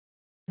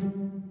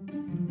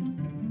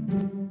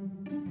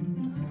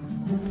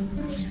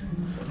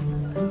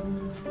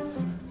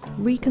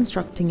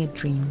Reconstructing a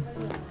dream.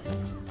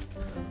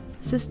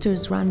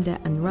 Sisters Randa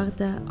and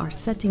Raghda are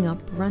setting up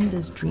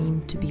Randa's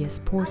dream to be a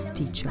sports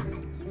teacher.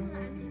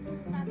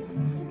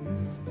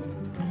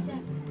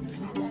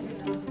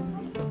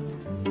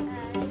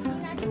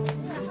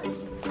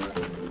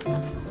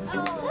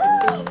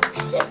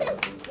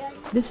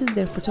 This is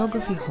their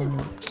photography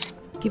homework,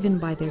 given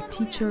by their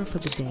teacher for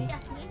the day.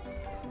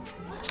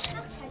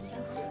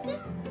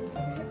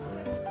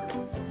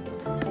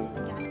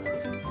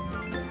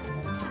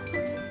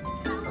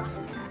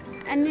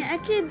 أني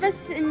أكيد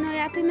بس إنه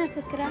يعطينا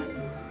فكرة،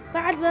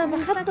 بعد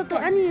بخطط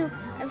وأني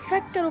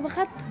بفكر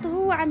وبخطط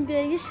وهو عم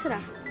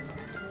بيشرح،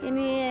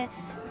 يعني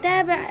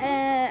تابع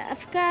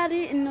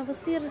أفكاري إنه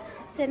بصير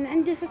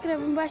عندي فكرة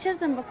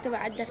مباشرة بكتبها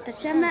على الدفتر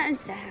عشان ما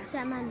أنساها.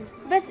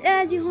 بس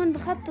أجي هون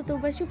بخطط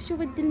وبشوف شو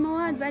بدي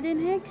المواد، بعدين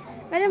هيك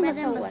بعدين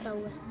بصور.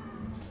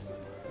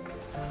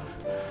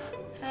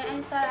 هاي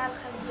أنا طالعة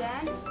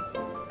الخزان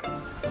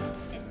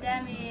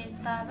قدامي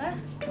الطابة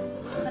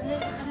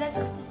خليت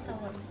أختي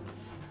تصور.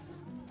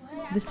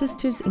 The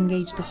sisters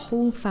engage the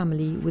whole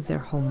family with their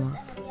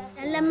homework.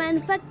 لما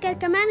نفكر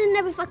كمان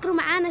هن بيفكروا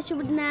معانا شو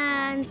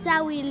بدنا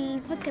نساوي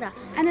الفكرة.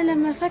 أنا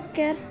لما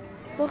أفكر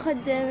باخد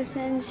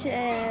مثلا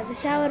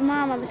بشاور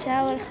ماما،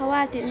 بشاور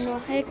خواتي إنه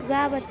هيك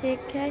زابط هيك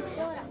هاي.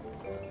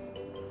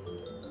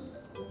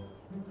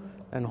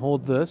 And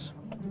hold this.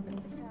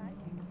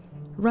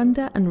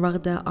 Randa and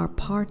Raghda are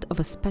part of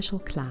a special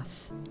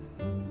class.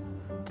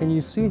 Can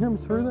you see him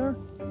through there?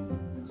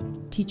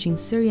 Teaching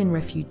Syrian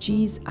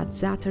refugees at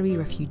Zatari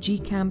refugee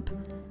camp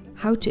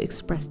how to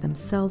express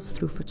themselves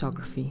through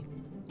photography.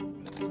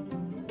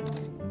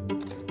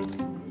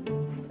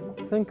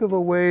 Think of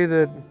a way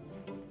that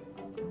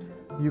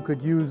you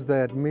could use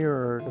that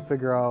mirror to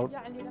figure out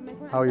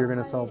how you're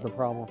going to solve the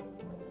problem.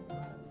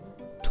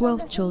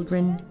 12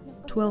 children,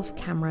 12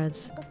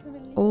 cameras,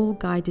 all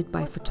guided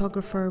by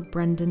photographer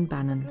Brendan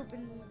Bannon.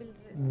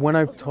 When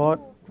I've taught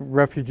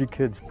refugee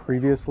kids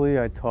previously,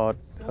 I taught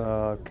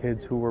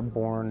kids who were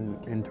born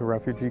into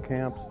refugee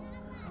camps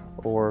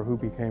or who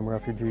became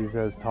refugees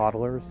as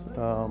toddlers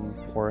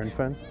or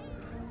infants.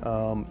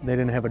 They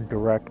didn't have a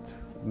direct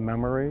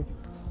memory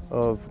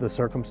of the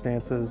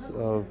circumstances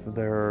of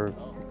their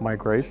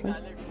migration.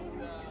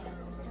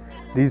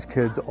 These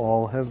kids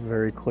all have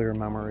very clear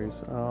memories.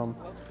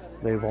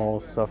 They've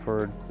all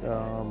suffered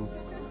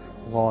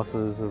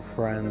losses of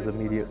friends,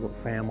 immediate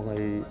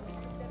family.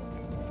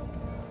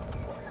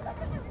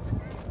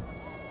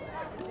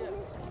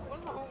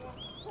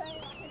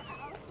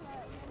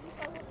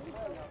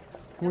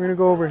 We're going to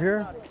go over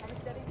here.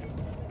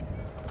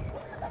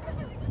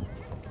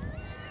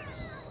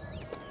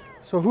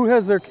 So who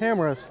has their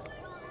cameras?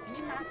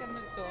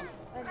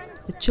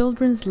 The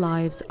children's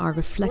lives are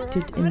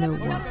reflected in their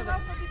work.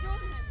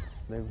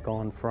 They've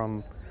gone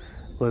from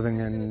living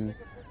in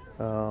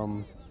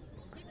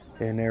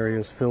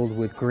areas filled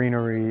with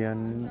greenery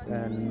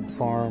and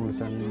farms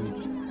and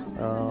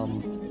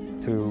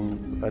to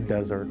a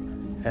desert.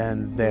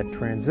 And that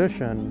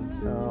transition,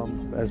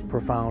 as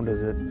profound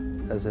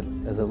as it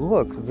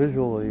looks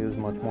visually, is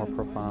much more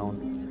profound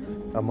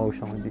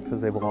emotionally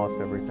because they've lost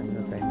everything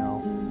that they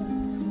know.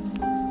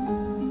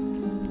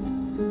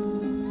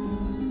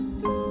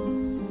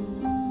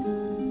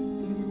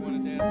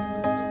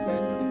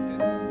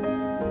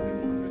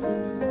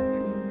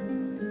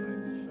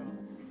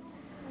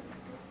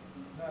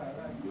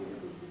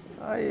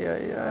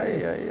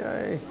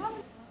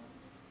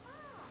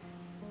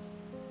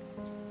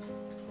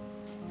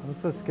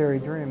 That's a scary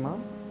dream, huh?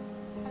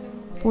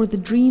 For the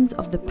Dreams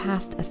of the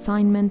Past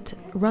assignment,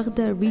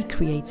 Raghda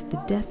recreates the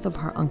death of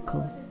her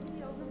uncle,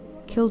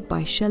 killed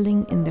by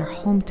shelling in their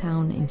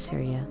hometown in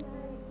Syria.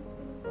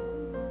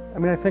 I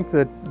mean, I think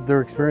that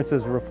their experience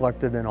is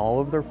reflected in all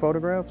of their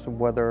photographs,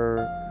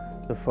 whether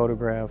the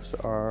photographs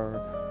are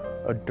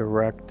a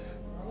direct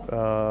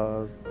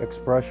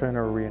expression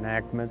or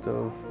reenactment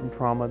of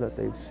trauma that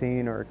they've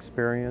seen or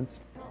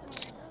experienced.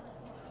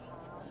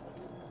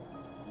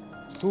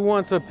 Who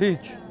wants a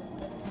peach?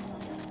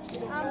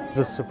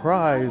 The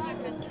surprise,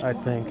 I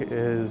think,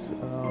 is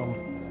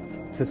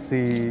to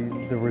see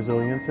the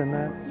resilience in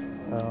that,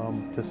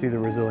 to see the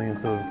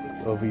resilience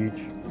of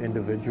each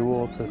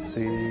individual, to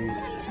see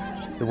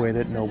the way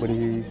that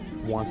nobody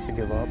wants to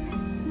give up.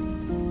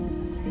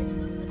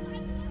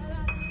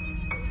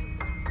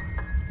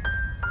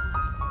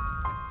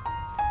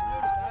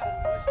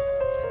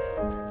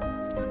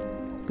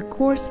 The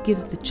course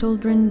gives the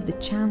children the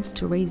chance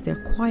to raise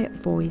their quiet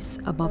voice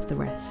above the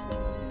rest,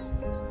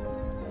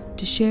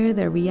 to share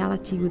their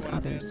reality with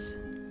others.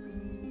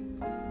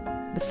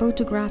 The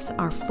photographs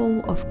are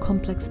full of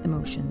complex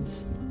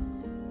emotions: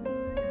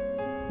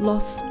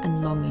 loss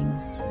and longing,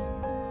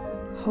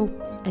 hope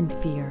and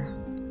fear,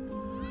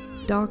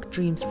 dark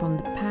dreams from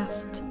the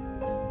past,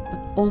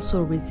 but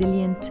also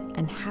resilient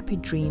and happy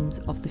dreams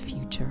of the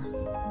future.